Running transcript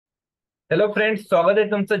Hello friends, स्वागत आहे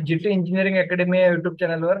तुमचं जीटी इंजिनिअरिंग अकॅडमी या युट्यूब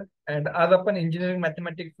चॅनलवर. अँड आज आपण इंजिनिअरिंग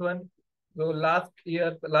मॅथमॅटिक्स वन जो लास्ट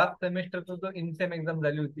सेमिस्टरचा जो इन्सेम एक्झाम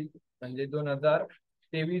झाली होती, म्हणजे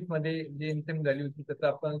 2023 मध्ये जे इन्सेम झाली होती त्याचं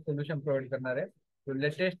आपण सोल्युशन प्रोव्हाइड करणार आहे. तो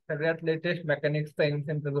सगळ्यात लेटेस्ट मेकॅनिक्सचा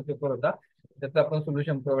इन्सेमचा जो पेपर होता त्याचं आपण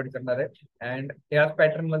सोल्युशन प्रोव्हाइड करणार आहे. अँड याच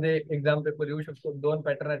पॅटर्न मध्ये एक्झाम पेपर येऊ शकतो. दोन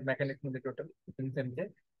पॅटर्न आहेत मेकॅनिक्स मध्ये टोटल इन्सेमचे,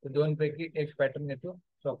 तर दोन पैकी एक पॅटर्न येतो.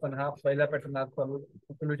 सो आपण हा पहिला पॅटर्न आज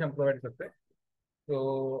सोल्युशन प्रोव्हाइड करतोय.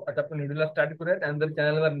 सो आता आपण व्हिडिओला स्टार्ट करूयात. आणि जर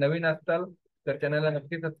चॅनलवर नवीन असाल तर चॅनलला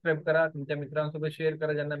नक्की सबस्क्राईब करा, तुमच्या मित्रांसोबत शेअर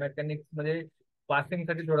करा ज्यांना मेकॅनिक्स मध्ये पासिंग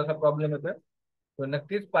साठी थोडासा प्रॉब्लेम येतोय. तो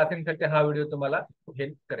नक्कीच पासिंग साठी हा व्हिडिओ तुम्हाला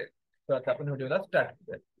हेल्प करेल. तर आता आपण व्हिडिओला स्टार्ट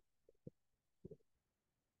करूयात.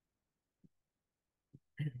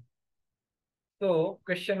 तो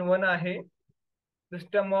क्वेश्चन 1 आहे,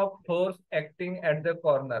 system of force acting at the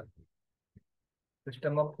corner.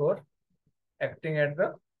 System of force acting at the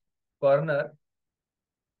corner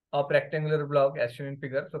of rectangular block as shown in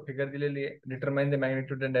figure. So figure दिलेली आहे. Determine the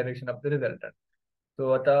magnitude and direction of the resultant. तो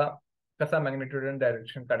आता कसा magnitude and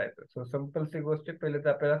direction काढायचं. So simple C गोष्ट आहे. पहिले तर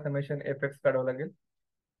आपल्याला समेशन एफ एक्स काढावं लागेल.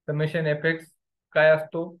 समेशन एफ एक्स काय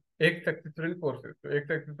असतो? X ऍक्सिसवरील forces.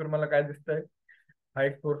 एक्स ऍक्सिसवर मला काय दिसतंय? हा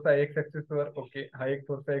एक फोर्स आहे एक्स ऍक्सिसवर. ओके, हा एक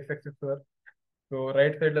फोर्स आहे एक्स ऍक्सिसवर. सो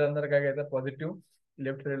राईट साईडला जाणार काय घ्यायचं? पॉझिटिव्ह.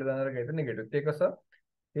 लेफ्ट साईडला जाणार घ्यायचं निगेटिव्ह. ते कसं?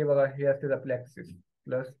 हे बघा, हे असते आपले axis.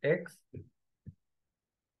 Plus x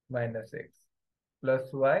minus x plus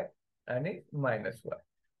y आणि मायनस वाय.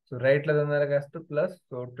 सो राईटला जाणार काय असतं? प्लस.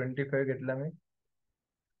 सो 25 घेतला मी.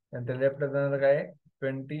 नंतर लेफ्टला जाणार काय?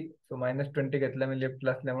 20. सो -20 घेतला मी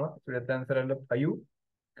लेफ्टला असल्यामुळं. सो याचा आन्सर आलं 5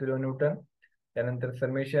 किलो न्यूटन. त्यानंतर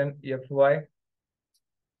summation F Y.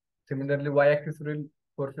 Similarly Y axis वरील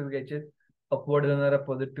फोर्सेस घ्यायचे. अपवर्ड जाणारा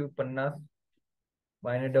पॉझिटिव्ह 50,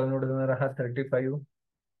 मायनस डाऊनवर्ड जाणारा हा 35.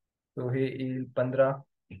 सो हे येईल 15.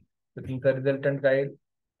 तर तुमचा रिझल्टंट काय येईल?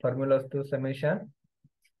 फॉर्म्युला असतो summation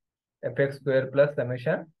F x square plus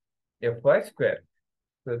summation F Y square.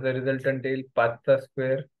 त्याचा रिझल्टंट येईल 5चा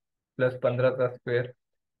स्क्वेअर प्लस 15चा स्क्वेअर.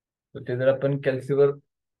 तर ते जर आपण कॅल्सीवर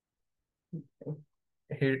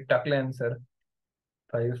हे टाकले answer,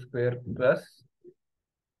 5 square plus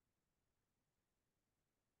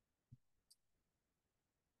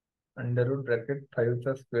under route bracket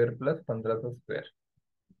 5चा square plus 15चा square.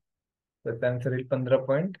 त्याचा आन्सर येईल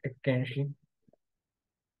 15.81.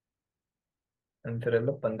 आन्सर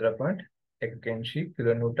आलं 15.81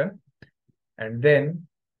 किलो न्यूटन. अँड देन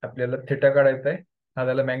आपल्याला थिटा काढायचा आहे. हा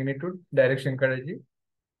झाला मॅग्निट्यूड. डायरेक्शन काढायची,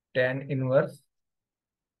 tan inverse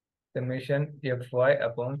summation F Y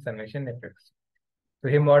upon summation F x. तर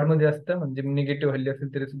हे मॉड मध्ये असतं, म्हणजे निगेटिव्ह व्हॅल्यू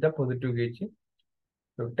असेल तरी सुद्धा पॉझिटिव्ह घ्यायची.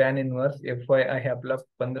 तो टॅन इनवर्स एफ वाय आहे आपला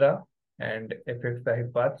 15 अँड एफ एक्स आहे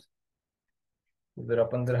 5. जर हा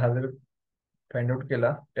फाइंड आउट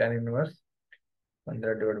केला, टॅन इनवर्स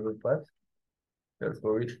 15/5, तर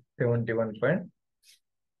होईल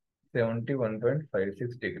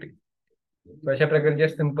 71.56 डिग्री. अशा प्रकारे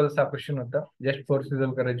जस्ट सिंपल सा क्वेश्चन होता. जस्ट फोर्स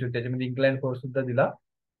रिझॉल्व करायची होती. त्याच्यामध्ये इन्क्लाइन फोर्स सुद्धा दिला.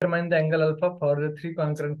 Determine the angle alpha for the three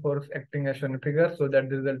concurrent force acting as shown in figure so that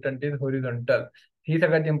the resultant is horizontal. ही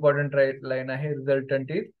सगळ्यात इम्पॉर्टंट राईट लाईन आहे.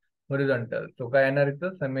 Resultant is horizontal. तो काय येणार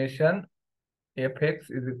इथं? Summation F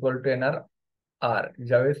x is equal to येणार R.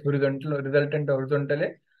 ज्यावेळेस horizontal resultant horizontal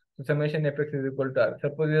आहे, summation F x is equal to R.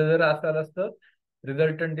 Suppose जर असं आलं असतं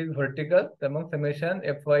रिझल्टंट इज व्हर्टिकल, तर मग summation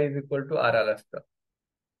F Y is equal to R आलं असतं.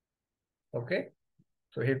 ओके,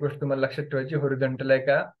 सो ही गोष्ट तुम्हाला लक्षात ठेवायची. होरिझॉन्टल आहे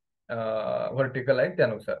का व्हर्टिकल आहे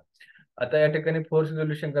त्यानुसार. आता या ठिकाणी फोर्स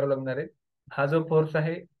रिझोल्युशन करावं लागणार आहे. हा जो फोर्स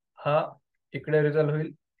आहे हा इकडे रिझॉल्व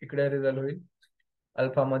होईल, इकडे रिझॉल्व होईल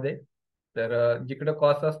अल्फा मध्ये. तर जिकडं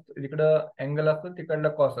कॉस असतो, जिकडं अँगल असतो तिकडला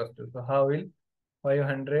कॉस असतो. सो हा होईल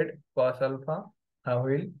 500 कॉस अल्फा, हा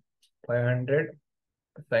होईल 500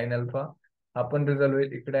 साइन अल्फा. हा पण रिझॉल्व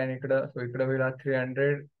होईल इकडे आणि इकडं. सो इकडे होईल हा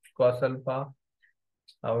 300 कॉस अल्फा,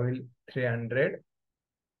 हा होईल 300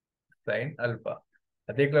 साइन अल्फा.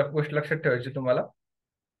 आता एक गोष्ट लक्षात ठेवायची तुम्हाला,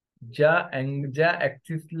 ज्या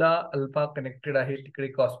ऍक्सिसला अल्फा कनेक्टेड आहे तिकडे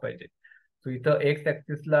कॉस पाहिजे. सो इथं एक्स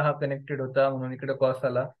ऍक्सिसला हा कनेक्टेड होता म्हणून इकडे कॉस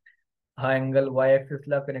आला. हा अँगल वाय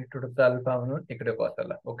ऍक्सिसला कनेक्टेड होता अल्फा म्हणून इकडे कॉस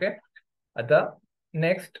आला. ओके, आता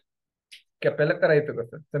नेक्स्ट आपल्याला करायचं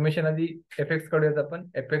कसं? समेशन आधी एफ एक्स काढूयात आपण.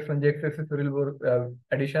 एफ एक्स म्हणजे एक्स एक्सिस वरील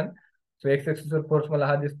ऍडिशन. सो एक्स एक्सिस वर फोर्स मला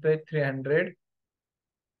हा दिसतोय 300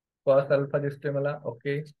 कॉस अल्फा दिसतोय मला.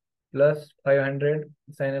 ओके, प्लस 500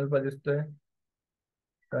 साइन अल्फा दिसतोय,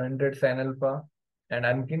 100 साइन अल्फा. अँड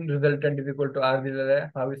आणखीन resultant is equal to R दिलेला आहे,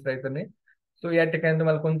 हा विसरायचं नाही. सो या ठिकाणी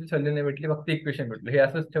तुम्हाला कोणती व्हॅल्यू नाही भेटली, फक्त इक्वेशन भेटलं. हे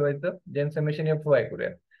असंच ठेवायचं. जेन समेशन एफ वाय करूया.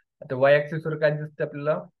 आता वाय ऍक्सिस वर काय दिसतं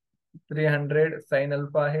आपल्याला? 300 साइन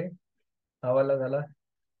अल्फा आहे, हा वाला झाला.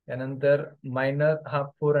 त्यानंतर मायनस हा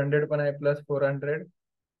 400 पण आहे, प्लस 400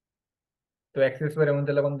 तो ऍक्सिस वर आहे म्हणून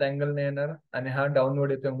त्याला कोणता अँगल नाही येणार, आणि हा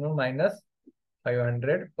डाऊनवर्ड येतो म्हणून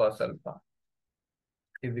 -500 cos alpha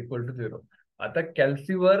is equal to 0. आता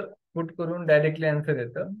कॅल्सीवर पुट करून डायरेक्टली आन्सर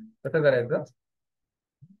येतं. कसं करायचं?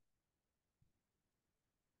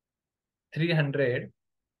 300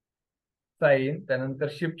 साइन, त्यानंतर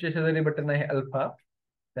शिफ्टचे शेजारी बटन आहे अल्फा,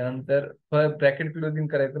 त्यानंतर ब्रॅकेट क्लोजिंग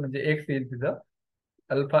करायचं म्हणजे एक्स येईल तिथं,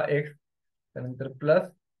 अल्फा एक्स, त्यानंतर प्लस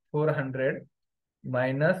 400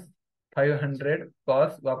 -500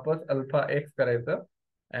 कॉस वापस अल्फा एक्स करायचं,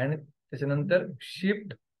 आणि त्याच्यानंतर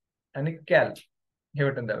शिफ्ट आणि कॅल हे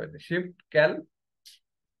बटन दाबायचं. शिफ्ट कॅल,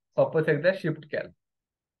 वापस एकदा शिफ्ट कॅल,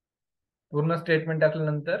 पूर्ण स्टेटमेंट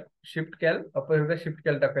टाकल्यानंतर शिफ्ट कॅल, वापस एकदा शिफ्ट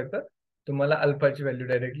कॅल टाकायचं. तुम्हाला अल्फाची व्हॅल्यू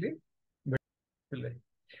डायरेक्टली भेटते.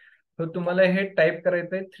 तर तुम्हाला हे टाईप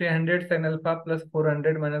करायचं आहे 300 sine alpha plus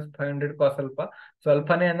 400 -500 cos alpha. So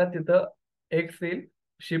अल्फाने येणार तिथं एक्स येईल,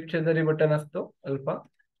 शिफ्ट शेजारी बटन असतो अल्फा,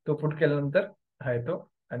 तो पुट केल्यानंतर हा येतो,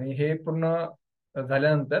 आणि हे पूर्ण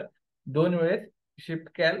झाल्यानंतर 2 वेळेस शिफ्ट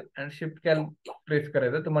कॅल आणि शिफ्ट कॅल प्रेस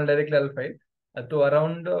करायचं, तुम्हाला डायरेक्टली अल्फा येईल. तो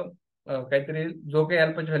अराउंड काहीतरी जो काही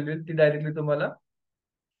अल्फाची व्हॅल्यू येईल ती डायरेक्टली तुम्हाला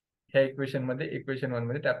ह्या इक्वेशन मध्ये, इक्वेशन 1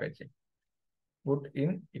 मध्ये टाकायची. Put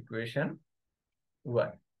in equation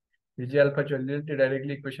 1. He G अल्फाची value ती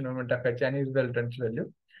डायरेक्टली इक्वेशन 1 मध्ये टाकायची आणि रिझल्टंटची व्हॅल्यू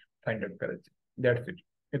फाइंड आउट करायची. That's it.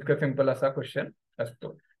 इतका सिंपल असा क्वेश्चन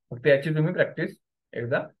असतो. फक्त याची तुम्ही प्रॅक्टिस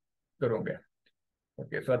एकदा करून घ्या.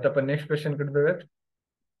 ओके, सो आता आपण नेक्स्ट क्वेश्चन कडे जाऊयात.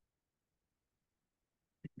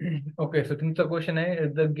 ओके, सो तुमचा क्वेश्चन आहे,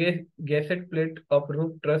 the गॅसेट plate of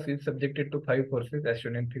roof truss is subjected to 5 forces age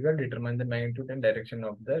shown in figure, determine the magnitude and direction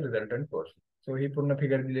of the resultant force. So ही पूर्ण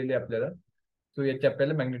फिगर दिलेली आहे आपल्याला. सो याची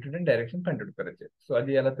आपल्याला magnitude and direction find out करायचे. So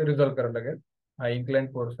आधी याला तर रिझॉल्व्ह करावं लागेल. हा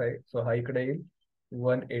इन्क्लाइन फोर्स आहे, सो हा इकडे येईल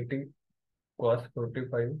 180 कॉस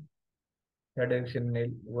 45, या डायरेक्शन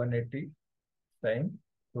येईल 180 साइन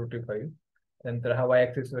 45. त्यानंतर हा वाय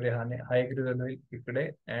ऍक्सिस वर हा एक रिझल्ट होईल इकडे,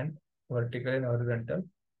 and vertical and horizontal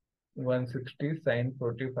 160 sign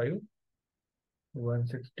 45,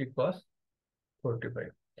 160 cos 45.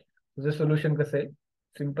 तुझं सोल्युशन कसं आहे?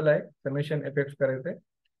 सिंपल आहे. समेशन एफ एक्स करायचंय.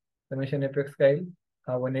 समेशन एफ एक्स काय येईल?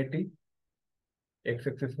 हा 180 एक्स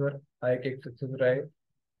एक्सिस वर, हा एक एक्स एक्सिस वर आहे,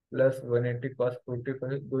 प्लस 180 कॉस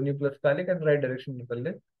 45, दोन्ही प्लस का आले कारण राईट डायरेक्शन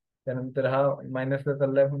चालले. त्यानंतर हा मायनसला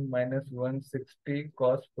चाललाय म्हणून -160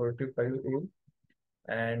 कॉस 45 येईल,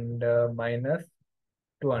 अँड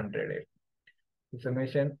 -200 येईल.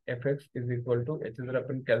 Summation F x is equal to, याचे जर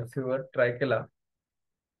आपण कॅल्सीवर ट्राय केला,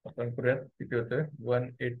 आपण करूयात किती होतोय,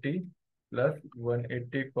 180 प्लस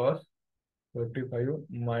 180 कॉस 45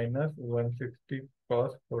 -160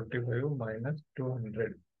 कॉस 45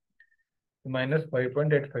 -200,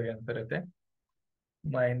 -5.85 आन्सर येते.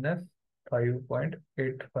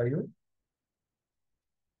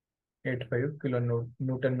 -5.85 किलो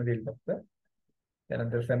न्यूटन मध्ये येईल फक्त.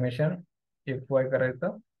 त्यानंतर समेशन एफ वाय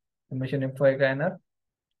करायचं. समेशन एफ वाय काय येणार?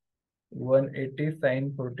 180 साइन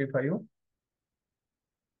 45,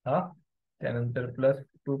 हा, त्यानंतर प्लस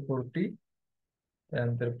 240,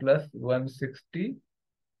 त्यानंतर प्लस 160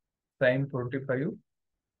 साइन 45,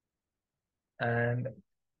 अँड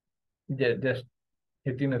जस्ट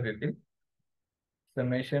हे तीनच येतील.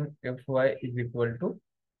 Summation F Y is equal to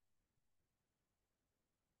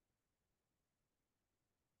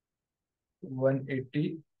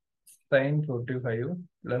 180 sign 45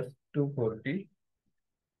 plus 240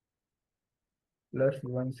 plus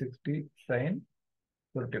 160 sign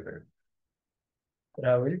 45, तर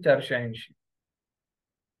हा होईल 480.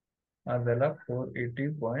 हा झाला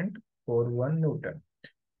 480.41 न्यूटन.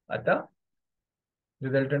 आता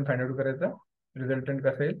रिझल्टंट फाइंड आउट करायचा. रिझल्टंट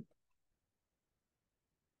कसं येईल?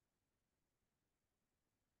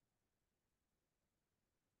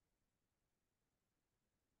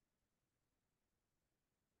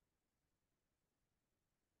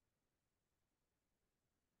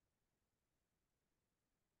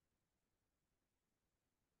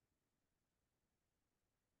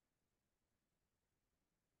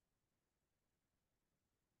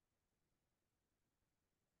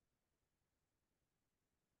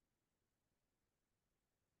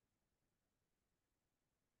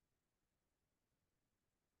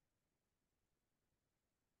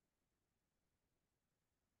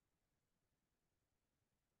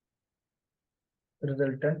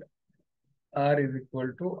 Resultant R is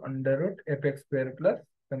equal to under root fx square plus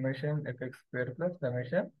summation fx square plus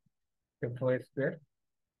summation fy square.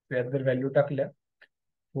 यात जर व्हॅल्यू टाकल्या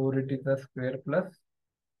 480 चा स्क्वेअर प्लस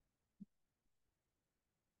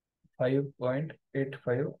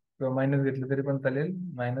 5.85, किंवा मायनस घेतलं तरी पण चालेल,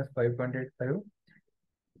 -5.85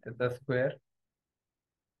 त्याचा स्क्वेअर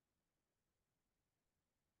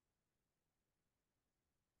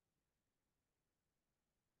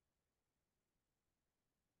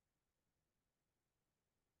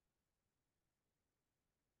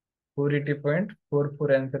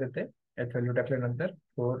 480.44 आन्सर येते. यात व्हॅल्यू टाकल्यानंतर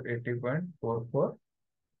 480.44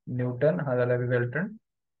 न्यूटन हा झाला रिझल्टंट.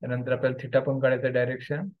 त्यानंतर आपल्याला थिटा पण काढायचं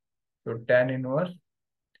डायरेक्शन. तो tan inverse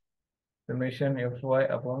summation F Y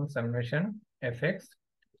upon summation F x.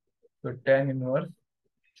 तो tan inverse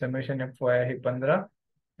summation F Y आहे 15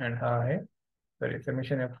 अँड हा आहे सॉरी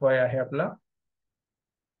समेशन एफ वाय आहे आपला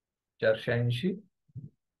 480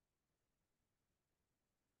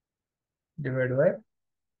 डिवाइड बाय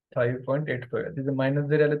 5.85. तिथे मायनस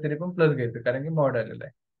जरी आलं तरी पण प्लस घ्यायचं कारण की मॉड आलेला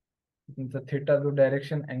आहे. तुमचा थिटा जो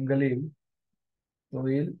डायरेक्शन अँगल येईल तो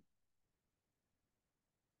येईल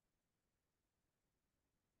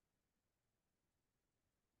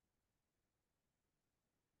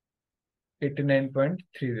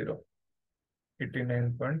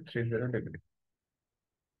 89.30 डिग्री.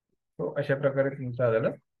 तो अशा प्रकारे तुमचं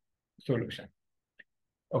झालं सोल्युशन.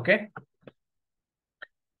 ओके,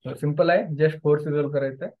 सिंपल आहे. जस्ट फोर्स रिझॉल्व्ह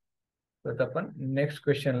करायचं आहे. तर आपण नेक्स्ट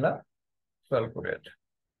क्वेश्चनला सॉल्व्ह करूयात.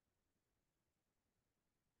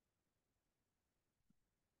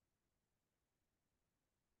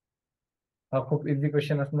 हा खूप इझी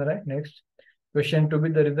क्वेश्चन असणार आहे. Next question to be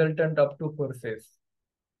the resultant of two forces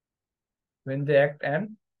when they act an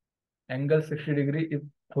angle 60 degree is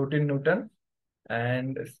 14 Newton,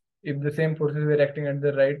 and if the same forces were acting at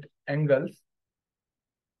the right angles,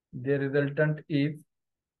 the resultant is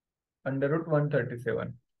under root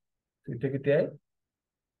 137. इथे किती आहे?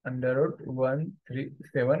 under root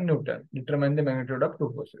 137 Newton. Determine the magnitude of two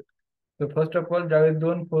forces. तर first of all ज्यावेळेस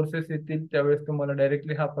दोन forces येतील त्यावेळेस तुम्हाला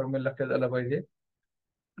directly हा फॉर्म्युला लक्षात आला पाहिजे.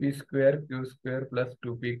 P square Q square plus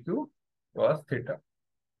 2pq cos theta.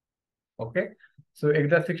 Okay, so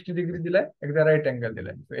एकदा 60 डिग्री दिलाय, एकदा राईट अँगल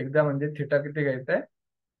दिलाय. सो एकदा म्हणजे थिटा किती घ्यायचा आहे?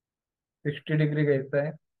 60 डिग्री घ्यायचा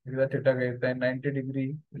आहे. एकदा थिटा घ्यायचा आहे 90 डिग्री.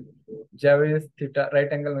 ज्यावेळेस थिटा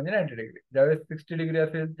राईट अँगल म्हणजे 90 डिग्री, ज्यावेळेस 60 डिग्री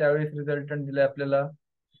असेल त्यावेळेस रिझल्टंट दिले आपल्याला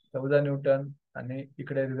 14 न्यूटन आणि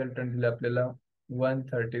इकडे रिझल्टंट दिले आपल्याला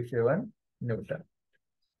 137 न्यूटन.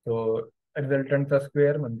 सो रिझल्टंटचा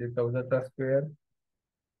स्क्वेअर म्हणजे 14चा square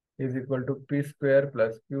is equal to P square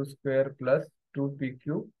plus Q square plus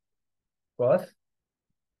 2pq cos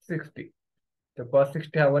 60. तर कॉस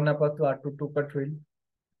 60 हा 1 पासून 8 टू 2 कट होईल.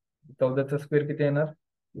 14चा स्क्वेअर किती येणार?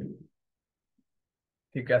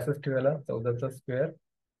 ठीक आहे, असंच ठेवायला. 14चा स्क्वेअर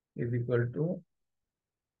इज इक्वल टू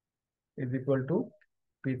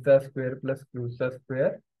पीचा स्क्वेअर प्लस क्यूचा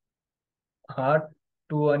स्क्वेअर. हा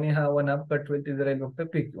 2 आणि हा 1 हाफ कट होईल, ते जरा फक्त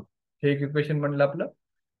pq. हे एक इक्वेशन म्हणलं आपलं.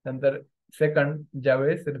 नंतर सेकंड,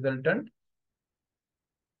 ज्यावेळेस रिझल्टंट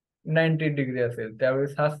 90 डिग्री असेल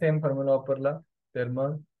त्यावेळेस हा सेम फॉर्म्युला वापरला. तर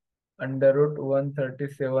मग अंडर रूट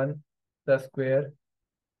 137 चा स्क्वेअर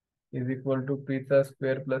इज इक्वल टू पीचा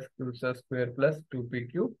square plus क्यूचा square plus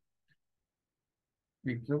 2pq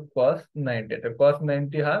cos 90. तर कॉस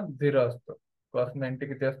 90 हा 0 असतो. कॉस 90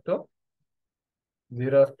 किती असतो?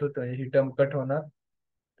 0 असतो. तर ही टर्म कट होणार.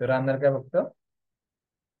 तर राहणार काय फक्त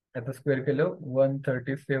आता स्क्वेअर केलं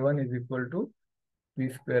 137 is equal to P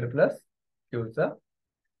square plus क्यूचा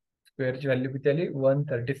स्क्वेअरची value किती आली?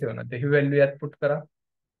 137. तर ही व्हॅल्यू यात पुट करा.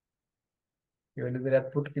 ही व्हॅल्यू जर यात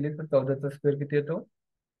पुट केली तर 14चा स्क्वेअर किती येतो?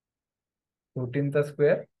 14चा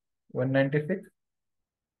स्क्वेअर 196.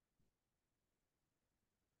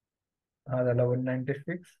 हा झाला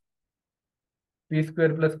 196. P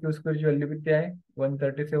square plus Q स्क्वेअरची value किती आहे?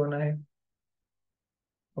 137 आहे.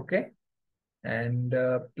 Okay, and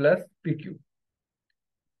plus pq.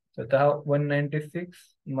 आता 196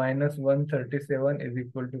 minus 137 is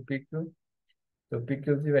equal to pq. तो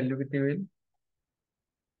pq ची व्हॅल्यू किती होईल?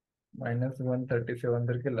 मायनस 137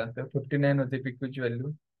 जर केला तर 59 होते pq ची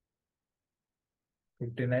व्हॅल्यू.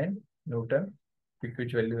 59 न्यूटन pq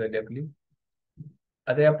ची व्हॅल्यू झाली आपली.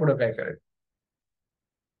 आता या पुढे काय करायचं?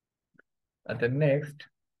 आता नेक्स्ट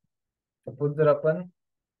सपोज जर आपण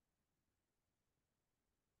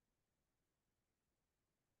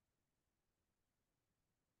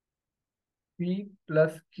P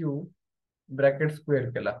plus Q bracket square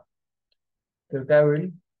केला तर काय होईल?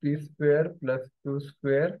 P square plus Q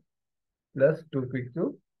square plus 2pq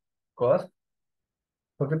cos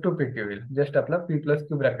फक्त 2pq होईल. जस्ट आपला P plus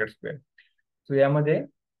Q bracket square. So यामध्ये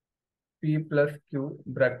P plus Q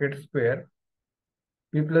bracket square,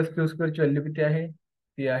 P plus Q स्क्वेअरची value किती आहे?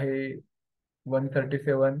 ती आहे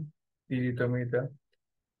 137. ती लिहितो मी इथं.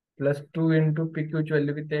 प्लस 2 इंटू pq ची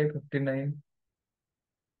व्हॅल्यू किती आहे? 59.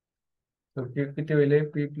 सो किती होईल?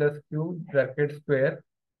 P plus Q bracket square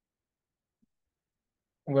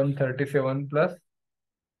 137 plus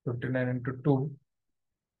 59 into 2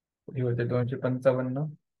 ही होते 255.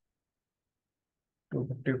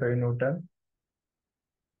 255 न्यूटन.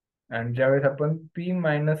 आणि ज्यावेळेस आपण P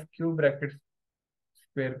minus Q bracket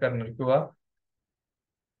square करणार किंवा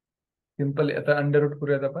सिंपल आता अंडर रूट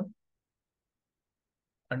करूयात आपण.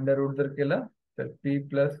 अंडर रूट जर केलं तर P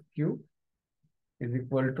plus Q is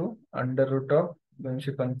equal to under route of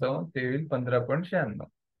 255 ते होईल 15.96.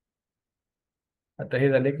 आता हे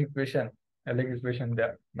झाले एक इक्वेशन. याला एक इक्वेशन द्या,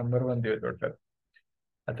 नंबर 1 देऊ टोटल.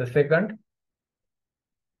 आता second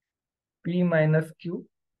P minus Q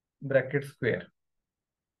bracket square,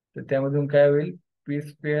 तर त्यामधून काय होईल P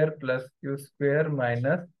square plus Q square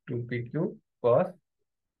minus 2pq cos,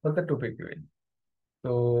 फक्त 2pq होईल.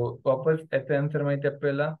 तो वापस याचा आन्सर माहिती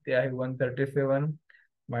आपल्याला, ते आहे 137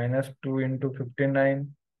 मायनस 2 इंटू 59.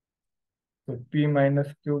 तो P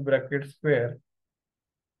minus Q bracket square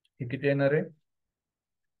हे किती येणार आहे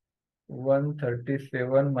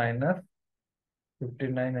 137 मायनस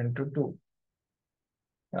 59 इंटू 2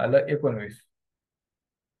 आलं 19.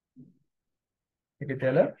 हे किती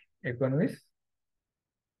आलं 19.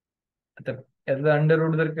 आता याचा अंडर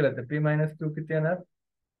रूट जर केलं तर पी मायनस क्यू किती येणार,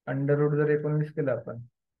 अंडर रूट जर 19 केलं आपण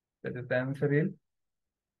तर त्याचा आन्सर येईल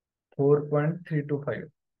 4.325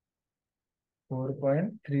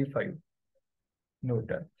 4.35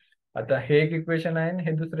 न्यूटन. आता हे एक इक्वेशन आहे आणि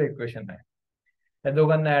हे दुसरं इक्वेशन आहे. या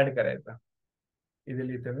दोघांना ऍड करायचं. इथे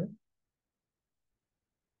लिहितो मी.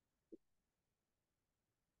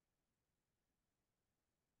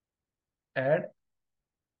 Add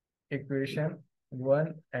equation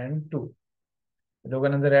 1 and 2.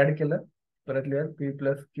 दोघांना जर ऍड केलं परत लिहा P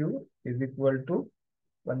plus Q is equal to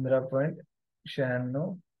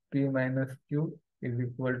 15.96, P minus Q is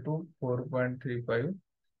equal to 4.35.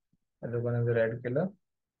 दोघांना जर ऍड केलं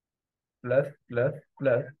plus plus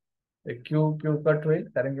plus Q Q cut होईल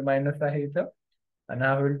कारण की मायनस आहे इथं, आणि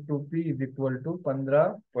हा होईल 2p is equal to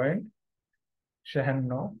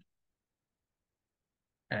 15.96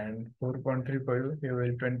 and 4.35 हे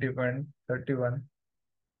होईल 20.31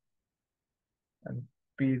 and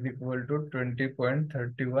p is equal to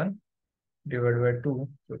 20.31 divided by 2.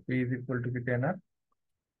 So p is equal to किती येणार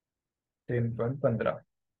 10.15.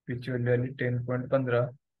 p ची व्हॅल्यू आली 10.15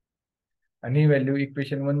 आणि ही व्हॅल्यू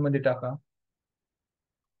इक्वेशन 1 मध्ये टाका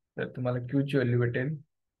तर तुम्हाला q ची व्हॅल्यू भेटेल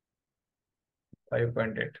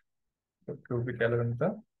 5.8. तर q किती आला तुमचा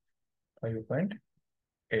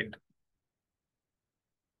 5.8.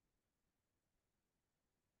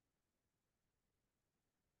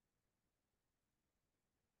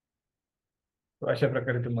 अशा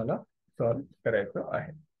प्रकारे तुम्हाला सॉल्व करायचं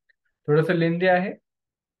आहे. थोडस लेंदी आहे.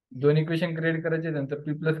 दोन इक्वेशन क्रिएट करायचे, नंतर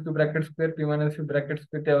P plus Q bracket square P minus Q bracket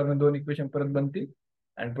square, त्यावरून दोन इक्वेशन परत बनतील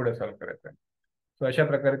आणि पुढे सॉल्व करायचं आहे. सो अशा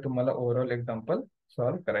प्रकारे तुम्हाला ओव्हरऑल एक्झाम्पल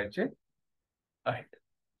सॉल्व करायचे आहेत.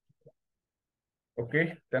 ओके,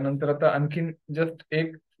 त्यानंतर आता आणखीन जस्ट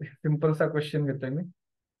एक सिंपलसा क्वेश्चन घेतोय मी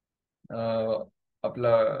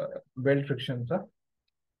आपला बेल्ट फ्रिक्शनचा.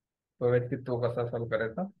 तो कसा सॉल्व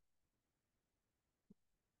करायचा.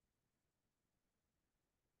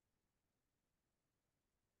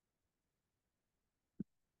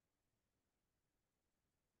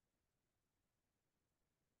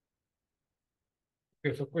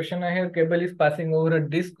 Okay, so question I have, cable is passing over a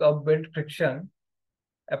disc of belt friction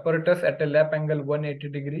apparatus at a lap angle 180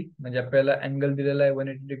 degree. म्हणजे आपल्याला अँगल दिलेला आहे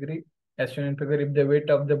 180 degree. as shown in figure, if the weight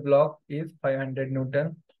of the block is 500 Newton,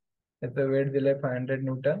 त्याचं weight दिलंय 500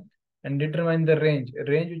 Newton, and determine the range.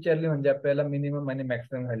 Range विचारली म्हणजे आपल्याला minimum आणि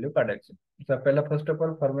मॅक्सिमम व्हॅल्यू काढायची. तर आपल्याला फर्स्ट ऑफ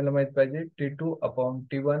ऑल फॉर्म्युला माहित पाहिजे T2 upon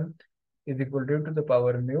T1 is equal to the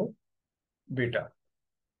power mu beta.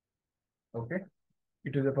 Okay, e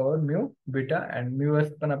to the power mu beta and mu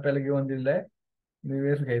S पण आपल्याला घेऊन दिलेला आहे. म्यू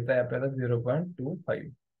एस घ्यायचा आहे आपल्याला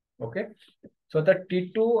 0.25. ओके, सो आता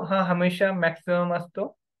T2 हा हमेशा मॅक्सिमम असतो,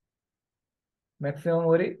 मॅक्सिमम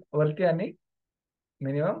वरती आणि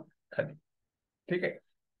मिनिमम खाली. ठीक आहे,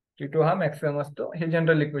 T2 हा मॅक्सिमम असतो, हे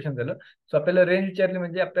जनरल इक्वेशन झालं. सो आपल्याला रेंज विचारली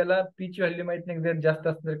म्हणजे आपल्याला पी ची व्हॅल्यू माहित नाही जास्त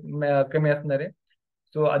असणार कमी असणार आहे.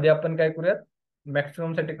 सो आधी आपण काय करूयात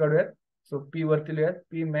मॅक्सिमम साठी काढूयात. सो पी वरती लिहूयात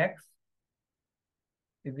P max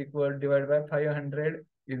is equal divided by 500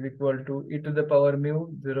 is equal to e to the power mu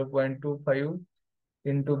 0.25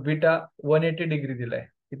 into beta 180 degree दिलाय.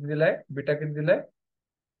 किती दिलाय बीटा, किती दिलाय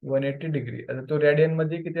 180 डिग्री. आता तो रेडियन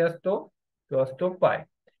मध्ये किती असतो, तो असतो पाय.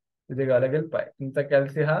 तिथे घाला लागेल पाय. तुमचा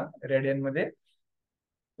कॅल्सी हा रेडियन मध्ये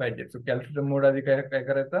पाहिजे. सो कॅल्सीचा मोड आधी काय काय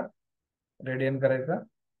करायचा रेडियन करायचा.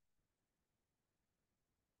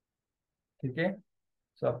 ठीक आहे,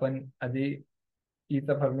 सो आपण आधी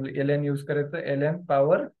Icha formula L N use करायचं. एल एन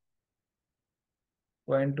पॉवर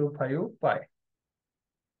 0.25 पाय.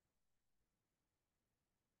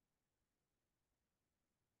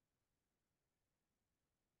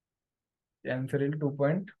 आन्सर येईल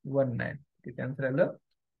 2.19. किती आन्सर आलं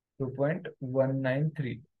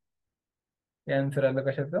 2.193. हे आन्सर आलं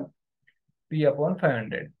कशाचं,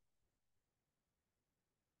 P/500.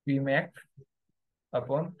 P max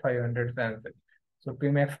अपॉन 500 चा आन्सर. सो P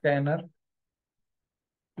max काय येणार,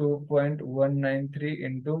 2.193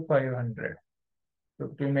 इंटू 500. सो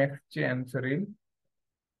P max ची आन्सर येईल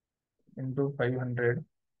इंटू 500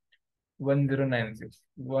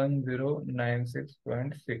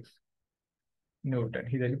 1096 न्यूटन.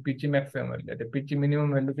 ही झाली पीची मॅक्सिमम व्हॅल्यू. आता पीची मिनिमम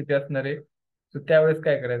व्हॅल्यू किती असणार आहे, सो त्यावेळेस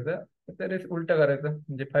काय करायचं, तर उलट करायचं,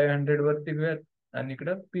 म्हणजे 500 वरती घेऊयात आणि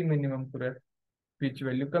इकडं पी मिनिमम करूयात. पीची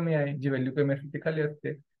व्हॅल्यू कमी आहे, जी व्हॅल्यू कमी असते ती खाली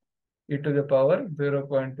असते. e⁻⁴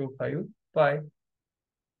 0.25 पाय.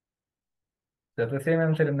 त्याचं सेम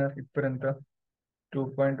आन्सर येणार इथपर्यंत,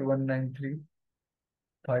 2.193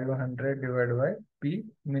 500 डिवाइड बाय पी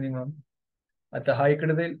मिनिमम. आता हा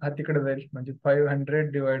इकडे जाईल, हा तिकडे जाईल, म्हणजे 500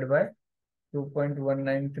 divide by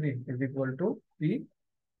 2.193 is equal to P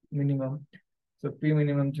minimum. So P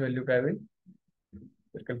मिनिममची value काय होईल,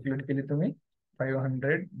 तर कॅल्क्युलेट केली तुम्ही,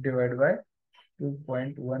 500 डिवाइड बाय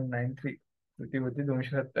 2.193, ती होती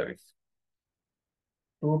 227,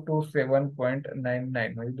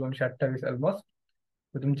 227.99, म्हणजे 228 ऑलमोस्ट.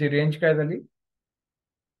 तर तुमची रेंज काय झाली,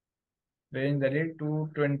 रेंज झाली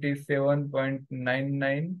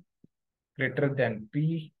 227.99 greater than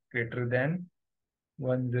P greater than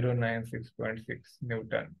 1096.6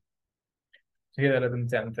 Newton. हे झालं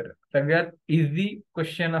तुमचे आन्सर. सगळ्यात इझी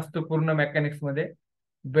क्वेश्चन असतो पूर्ण मेकॅनिक्स मध्ये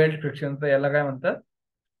बेल्ट फ्रिक्शनचा. याला काय म्हणतात,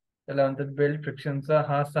 त्याला म्हणतात बेल्ट फ्रिक्शनचा.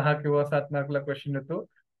 हा 6 किंवा 7 मार्कला क्वेश्चन येतो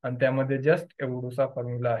आणि त्यामध्ये जस्ट एवढूसा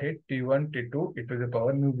फॉर्म्युला आहे, T1 T2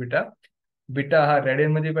 e⁻ beta. Beta हा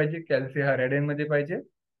रेडियन मध्ये पाहिजे, कॅल्सी हा रेडियन मध्ये पाहिजे,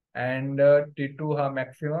 अँड T2 हा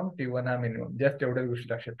मॅक्सिमम, T1 हा मिनिमम. जस्ट एवढ्या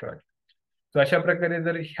गोष्टी लक्षात ठेवायच्या. सो अशा प्रकारे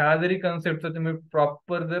जर ह्या जरी कन्सेप्टचा तुम्ही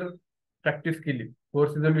प्रॉपर जर प्रॅक्टिस केली,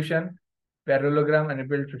 फोर्स रिझोल्युशन, पॅरलोग्राम आणि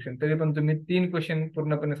बेल्ट फ्रिक्शन, तरी पण तुम्ही 3 क्वेश्चन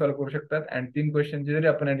पूर्णपणे सॉल्व्ह करू शकतात. आणि 3 क्वेश्चनची जरी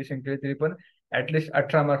आपण ऍडिशन केली तरी पण ऍटलिस्ट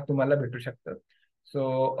 18 मार्क्स तुम्हाला भेटू शकतात. So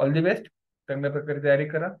all the best. चांगल्या प्रकारे तयारी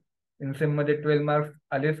करा. इन्सेम मध्ये 12 मार्क्स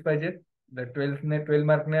आलेच पाहिजेत. जर 12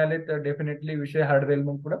 मार्क नाही आले तर डेफिनेटली विषय हार्ड जाईल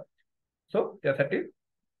मग पुढं. सो त्यासाठी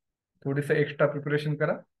थोडीसं एक्स्ट्रा प्रिपरेशन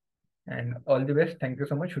करा. And all the best. Thank you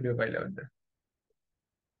so much video पाहिल्याबद्दल.